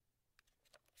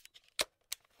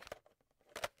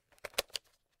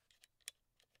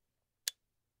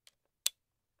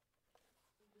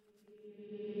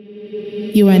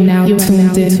You are now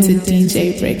tuned in to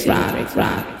DJ Rick Rock.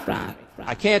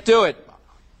 I can't do it.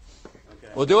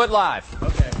 Okay. We'll do it live.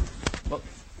 Okay.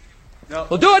 No.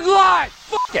 We'll do it live.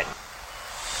 Fuck it.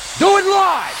 Do it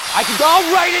live.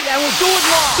 I'll write it and we'll do it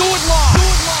live. Do it live. Do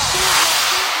it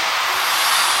live.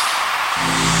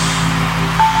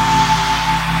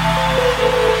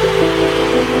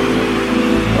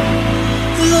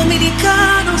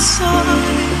 Dominicano soy,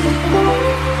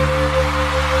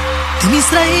 de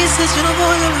mis raíces yo no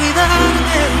voy a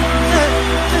olvidarme.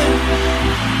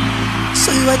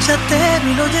 Soy bachatero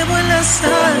y lo llevo en la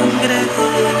sangre.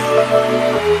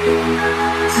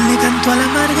 Le canto a la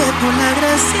amarga por la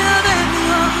gracia de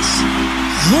Dios.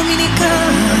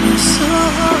 Dominicano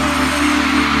soy.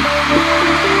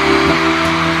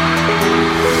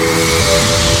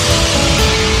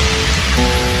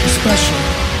 Special.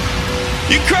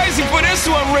 You crazy for this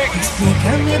one, Rick?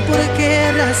 Explícame por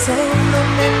qué razón no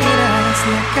me miras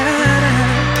la cara.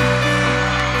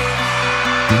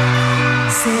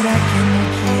 ¿Será que no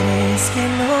quieres que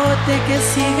note que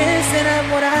sigues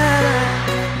enamorada?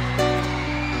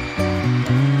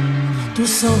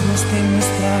 Tus ojos te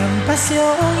muestran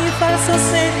pasión y falsos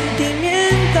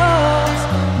sentimientos.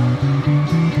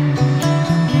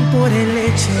 Por el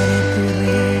hecho de tu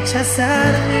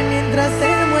rechazarme mientras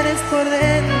te mueres por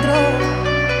dentro.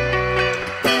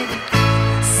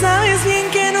 Sabes bien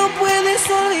que no puedes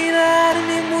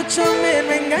olvidarme, mucho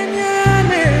menos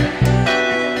engañarme.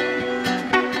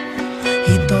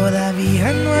 Y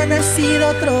todavía no ha nacido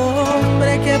otro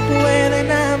hombre que pueda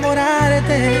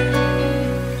enamorarte.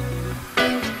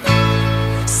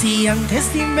 Si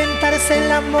antes de inventarse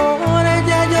el amor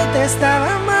ya yo te estaba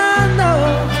amando.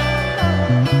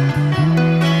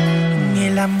 Ni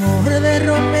el amor de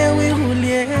Romeo y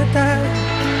Julieta.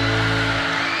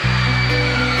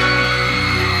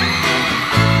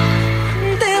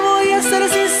 Te voy a ser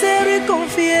sincero y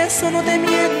confieso, no te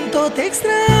miento, te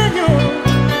extraño.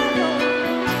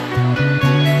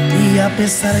 Y a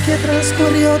pesar que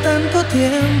transcurrió tanto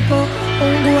tiempo,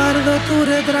 aún guardo tu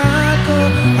retrato.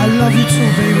 I love you too,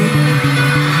 baby.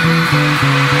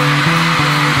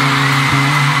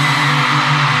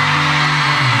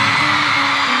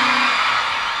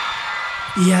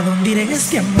 ¿Y a dónde iré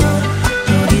este amor?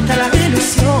 Todita la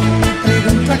ilusión, me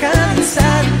pregunto a cada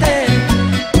instante.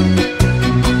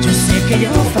 Yo sé que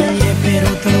yo fallé, pero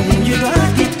tu orgullo y tu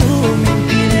actitud me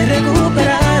impide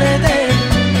recuperarte.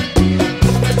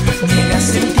 Niegas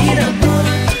sentir amor,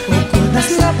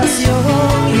 ocultas la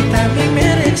pasión y también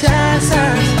me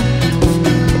rechazas.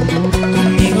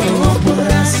 Conmigo no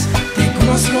podrás, te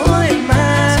conozco de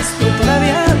más, tú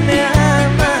todavía me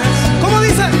amas. ¿Cómo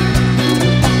dice?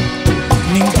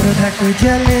 No importa que te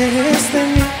alejes de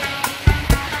mí.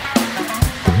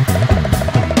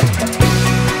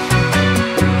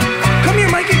 Come here,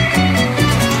 Mikey.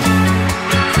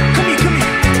 Come here.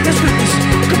 Let's do this.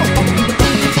 Come on.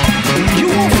 You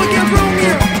won't forget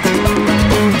Romeo.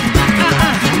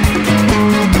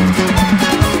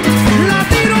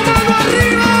 Latino, mano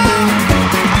arriba.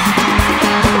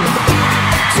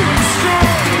 Too strong.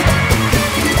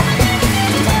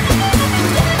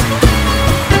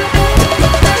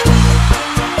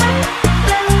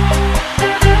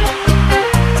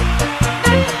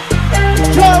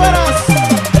 Ya verás.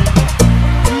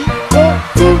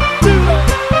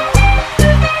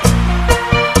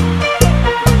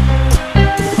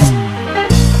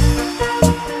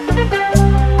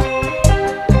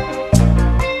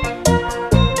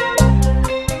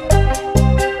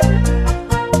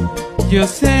 Yo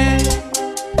sé,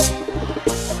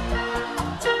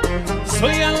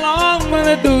 soy el hombre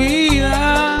de tu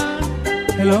vida,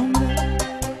 el hombre.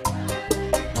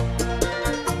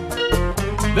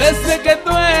 Desde que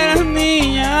tú eres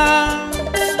niña,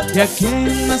 y a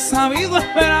quien no has sabido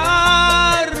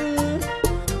esperar,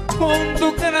 con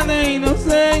tu cara de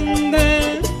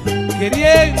inocente,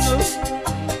 queriendo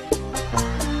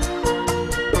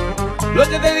lo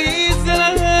que te dice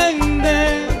la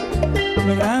gente,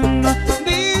 logrando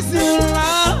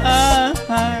disimular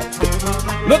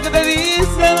lo que te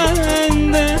dice la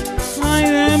gente. Ay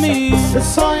de mí, Que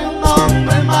soy un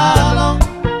hombre malo,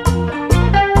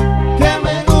 que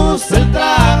me gusta el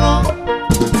trago,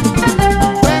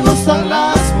 me gustan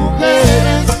las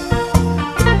mujeres.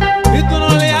 y tú no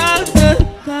le haces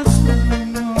caso,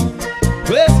 Señor.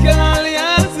 Pues que no le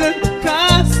haces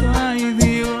caso, ay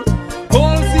Dios.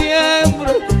 Por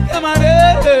siempre te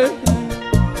amaré,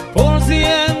 por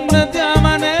siempre te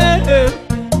amaré.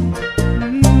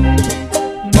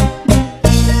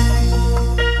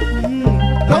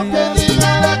 Lo que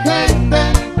diga la gente.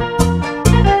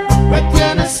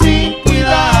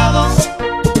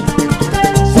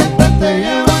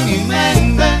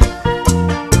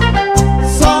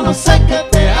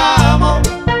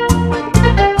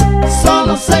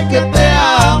 sé que te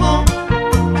amo.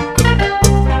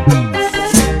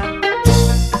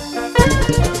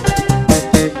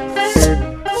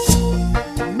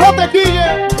 No te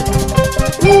quilles.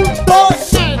 1, 2,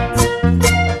 3.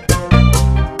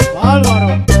 Álvaro.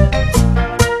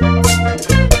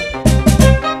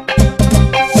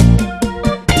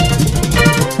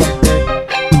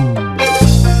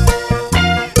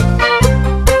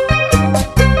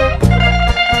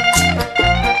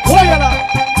 Juégala.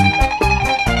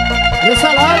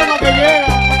 Esa alarma que llega.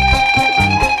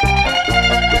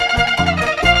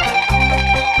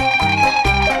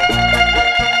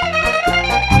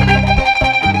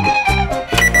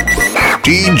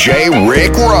 DJ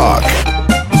Rick Rock.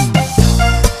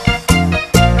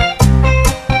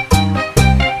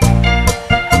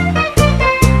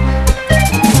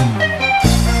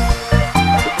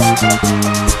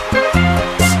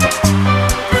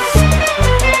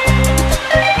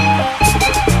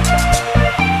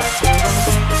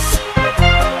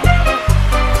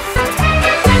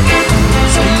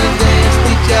 Soy un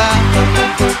desdichado,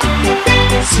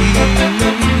 sí,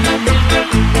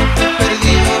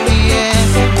 perdido mi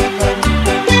época,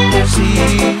 sí.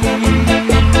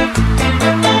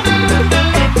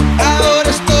 Ahora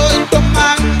estoy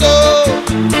tomando,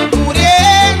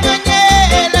 muriendo en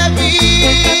el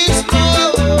abismo,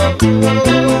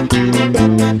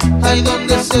 ahí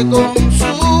donde se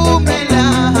consume la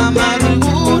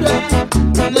amargura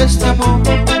de este amor.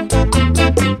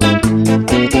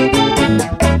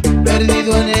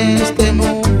 Perdido en este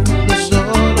mundo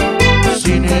solo,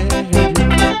 sin ella,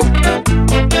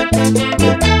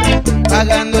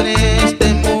 pagando en este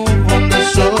mundo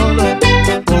solo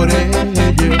por ella.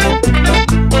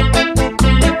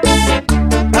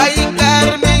 Ay,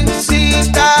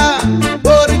 Carmencita,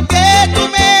 ¿por qué tú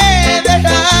me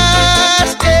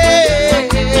dejaste?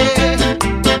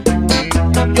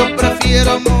 Yo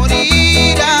prefiero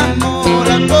morir, amor,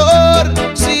 amor,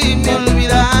 si me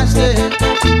olvidaste.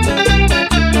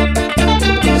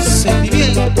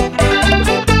 Sentimiento,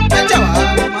 el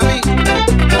chaval, mami.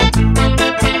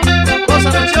 Cosa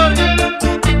canciones.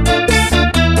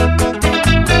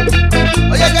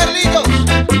 Oye, Carlitos,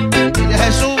 dile a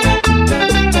Jesús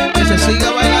que se siga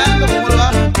bailando como lo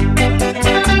hace.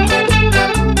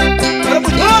 Pero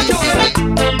muchacho,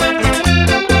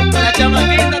 la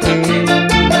chamaquita también.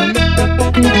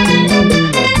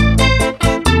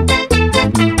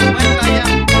 Muestra ya.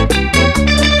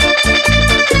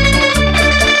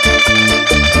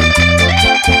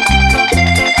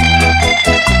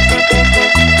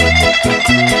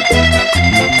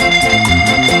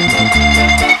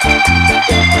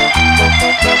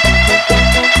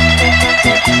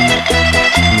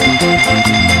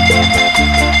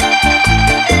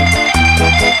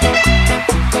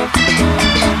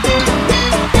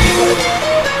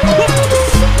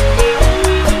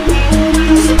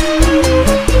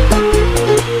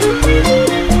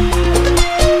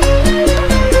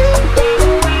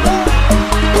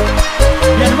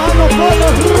 Mi hermano Polo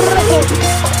Records.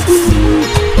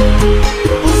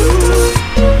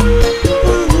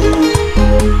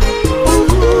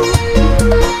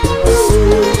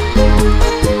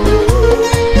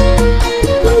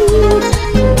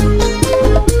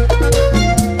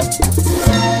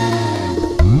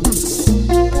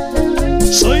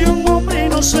 Soy un hombre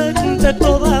inocente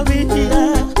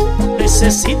todavía.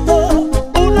 Necesito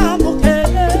una mujer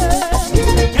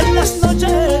que en las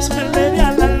noches me eleve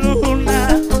a la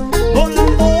luna,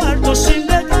 volando alto sin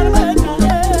dejarme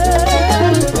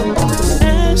caer.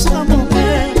 Esa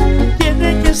mujer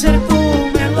tiene que ser tú,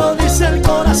 me lo dice el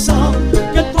corazón,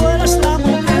 que tú eres la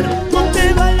mujer. No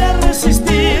te vayas a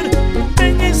resistir,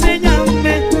 ven y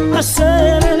enséñame a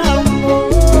hacer el amor.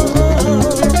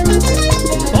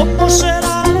 ¿Cómo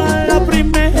será la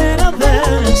primera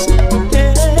vez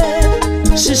que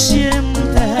se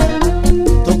siente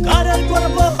tocar el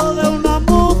cuerpo de una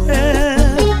mujer?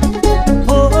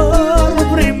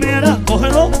 Por primera,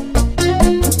 cógelo,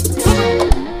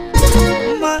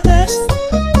 maestro.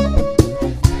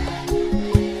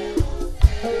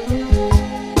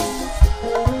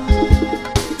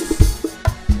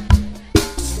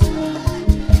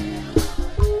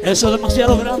 Eso es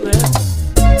demasiado grande,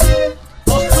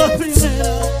 Por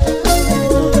primera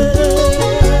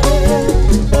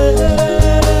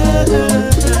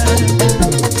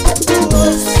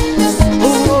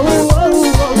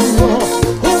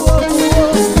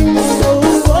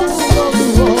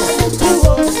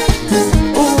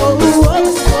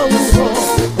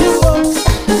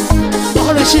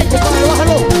Bájalo, chico,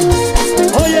 bájalo.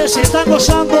 Oye, si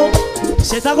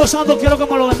están gozando, quiero que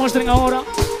me lo demuestren ahora.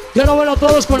 Quiero verlo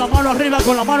todos con la mano arriba,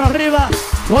 con la mano arriba.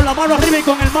 Con la mano arriba y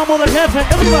con el mambo del jefe.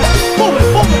 Everybody, move it,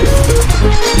 move it.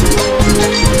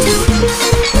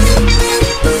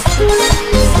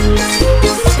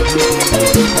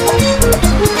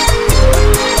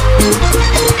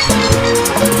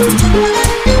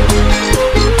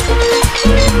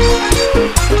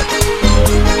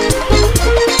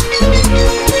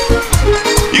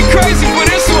 You crazy for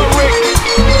this one, Rick.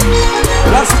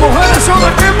 Las mujeres son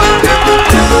las que mandan.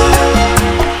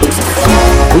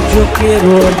 Yo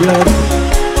quiero hablar,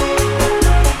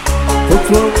 por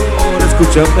favor,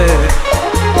 escúchame.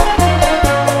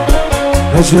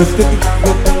 Ayer te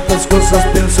digo tantas cosas,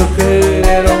 pienso que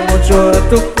quiero mucho a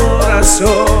tu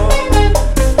corazón.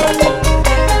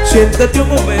 Siéntate un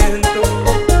momento,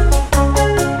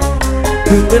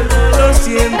 que en verdad lo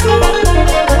siento.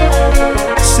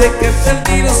 Sé que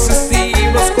perdí los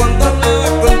estribos cuando hablaba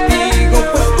contigo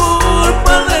por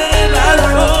culpa del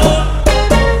alcohol.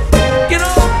 Quiero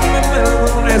que me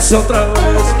perdones otra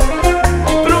vez,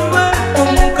 prometo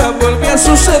nunca vuelve a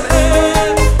suceder.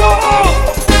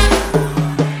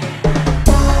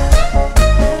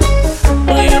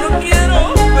 Yo no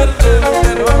quiero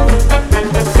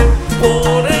perderte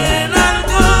por el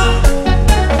alcohol.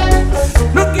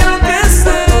 No quiero que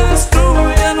se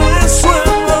destruya nuestro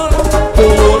amor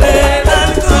por el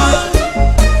alcohol.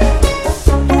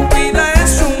 Tu vida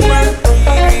es un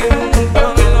martirio, un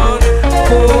dolor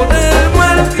por el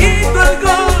maldito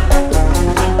alcohol.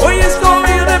 Hoy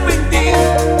estoy arrepentido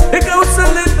de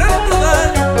causarle tanto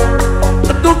daño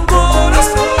a tu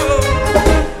corazón.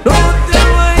 No te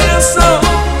vayas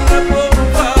ahora, por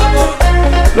favor.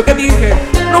 Lo que dije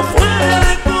no fue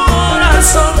de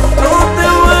corazón. No te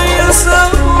vayas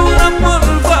ahora, por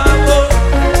favor.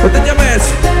 No te llames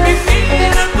mi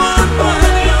vida con tu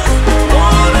adiós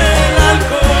por el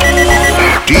alcohol.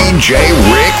 DJ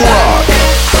Rick Rock.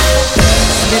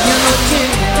 Medianoche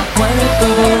en el cuarto,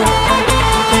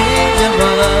 ella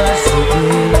va a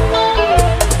subir.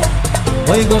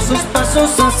 Oigo sus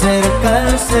pasos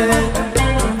acercarse,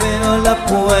 veo la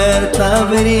puerta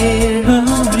abrir.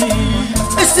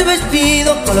 Ese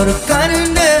vestido color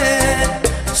carne,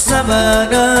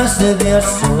 sábanas de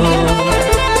azul,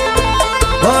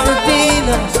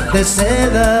 cortinas de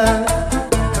seda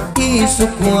y su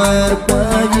cuerpo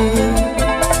allí.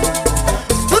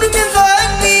 Durmiendo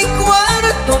en mi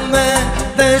cuarto me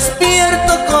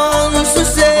despierto con su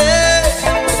sed.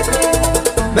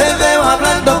 Me veo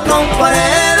hablando con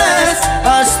paredes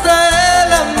hasta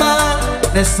el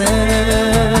amanecer.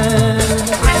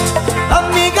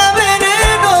 Amiga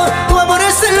veneno, tu amor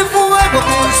es el fuego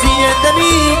que enciende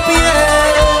mi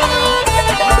piel.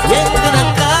 Y en cada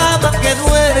cama que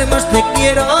duermas te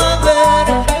quiero ver,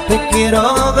 te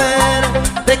quiero ver,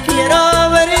 te quiero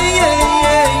ver,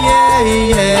 yeah, yeah,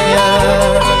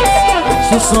 yeah.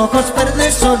 Sus ojos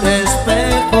verdes son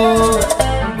espejos,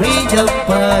 brillan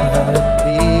para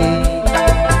ti.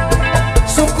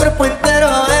 Su cuerpo entero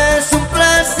es un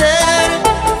placer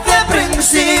de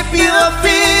principio a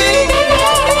fin.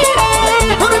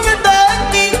 Durmiendo en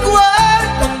mi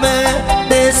cuarto me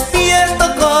despierto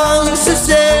con su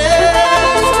ser.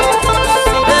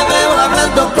 Me veo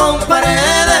hablando con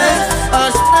paredes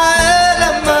hasta el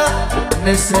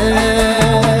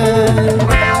amanecer.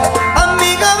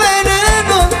 Amiga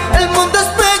veneno, el mundo es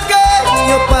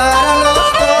pequeño para los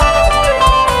dos.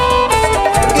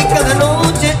 Y cada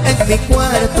noche en mi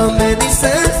cuarto me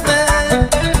dices ven,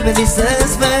 me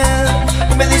dices ven,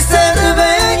 me dices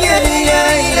ven, yeah,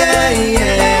 yeah, yeah,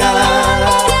 yeah.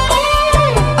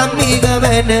 Amiga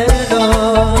veneno,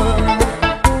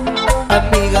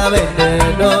 amiga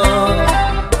veneno,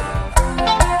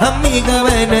 amiga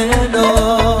veneno,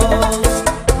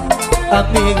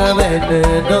 amiga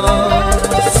veneno.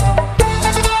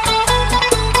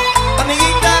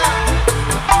 Amiguita,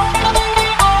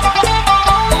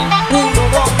 1,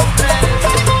 2, 3,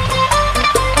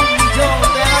 1 millón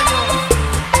de años.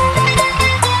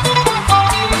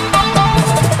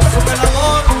 Con el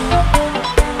amor,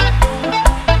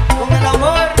 con el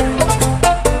amor.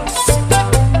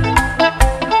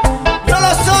 No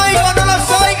los oigo, no los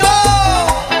oigo.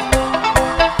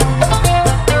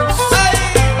 Ay,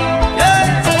 yeah.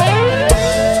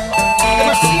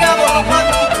 Demasiado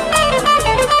romántico.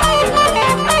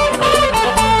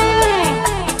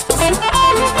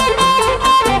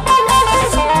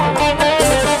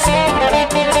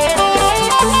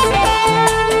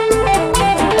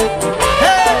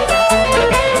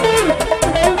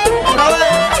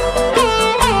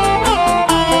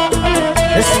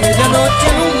 Es medianoche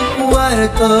en un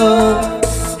cuarto,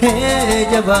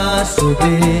 ella va a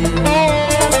subir.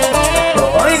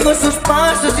 Oigo sus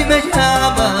pasos y me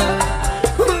llama,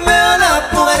 veo la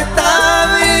puerta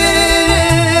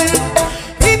abrir.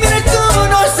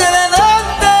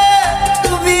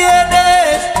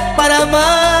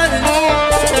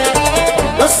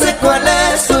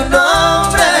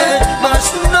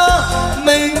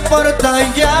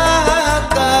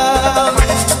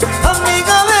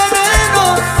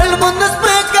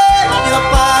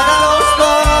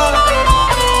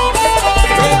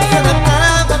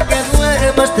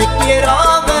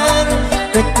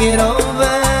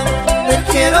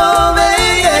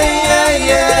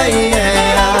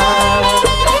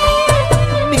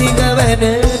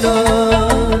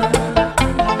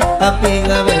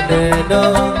 amiga veneno,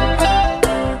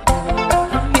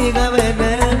 amiga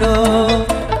veneno,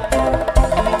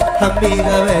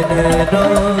 amiga veneno,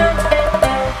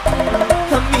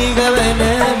 amiga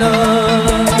veneno,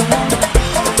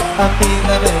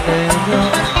 amiga veneno.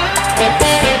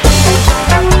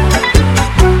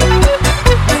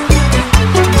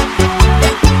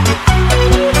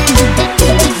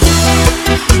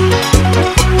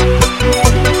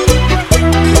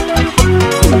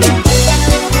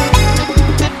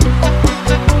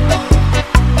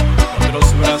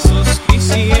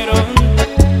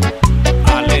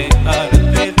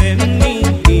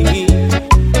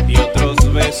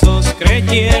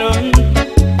 Creyeron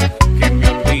que me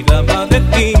olvidaba de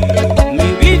ti. Mi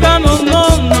vida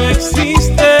no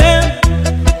existe,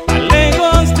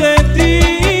 lejos de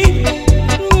ti.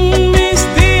 Mis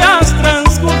días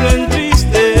transcurren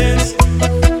tristes.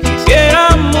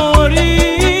 Quisiera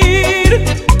morir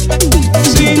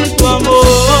sin tu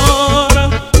amor,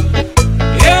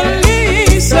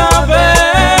 Elizabeth.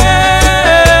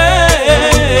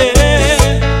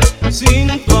 Sin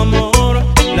tu amor,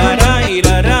 la ra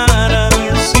ira ra.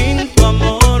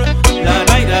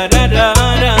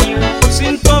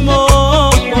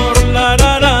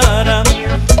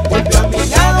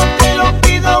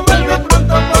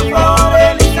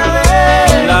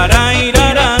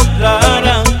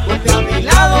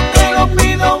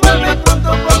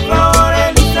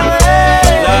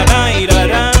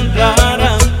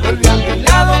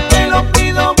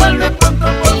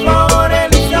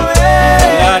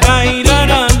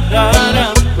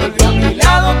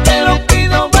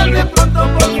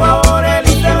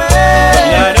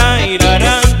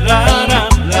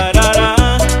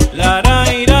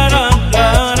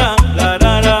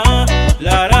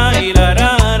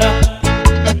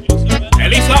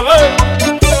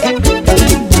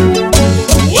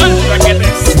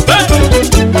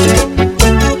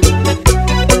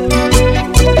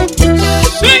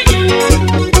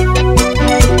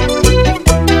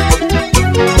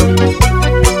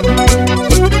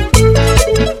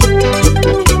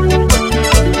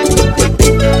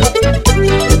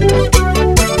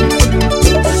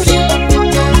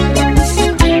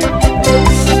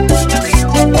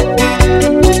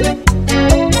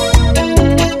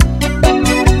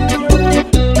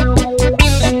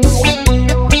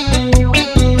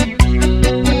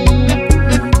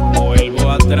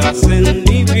 En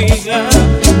mi vida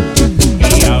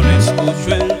y ahora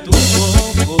escucho en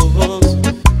tus ojos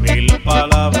mil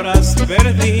palabras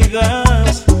perdidas.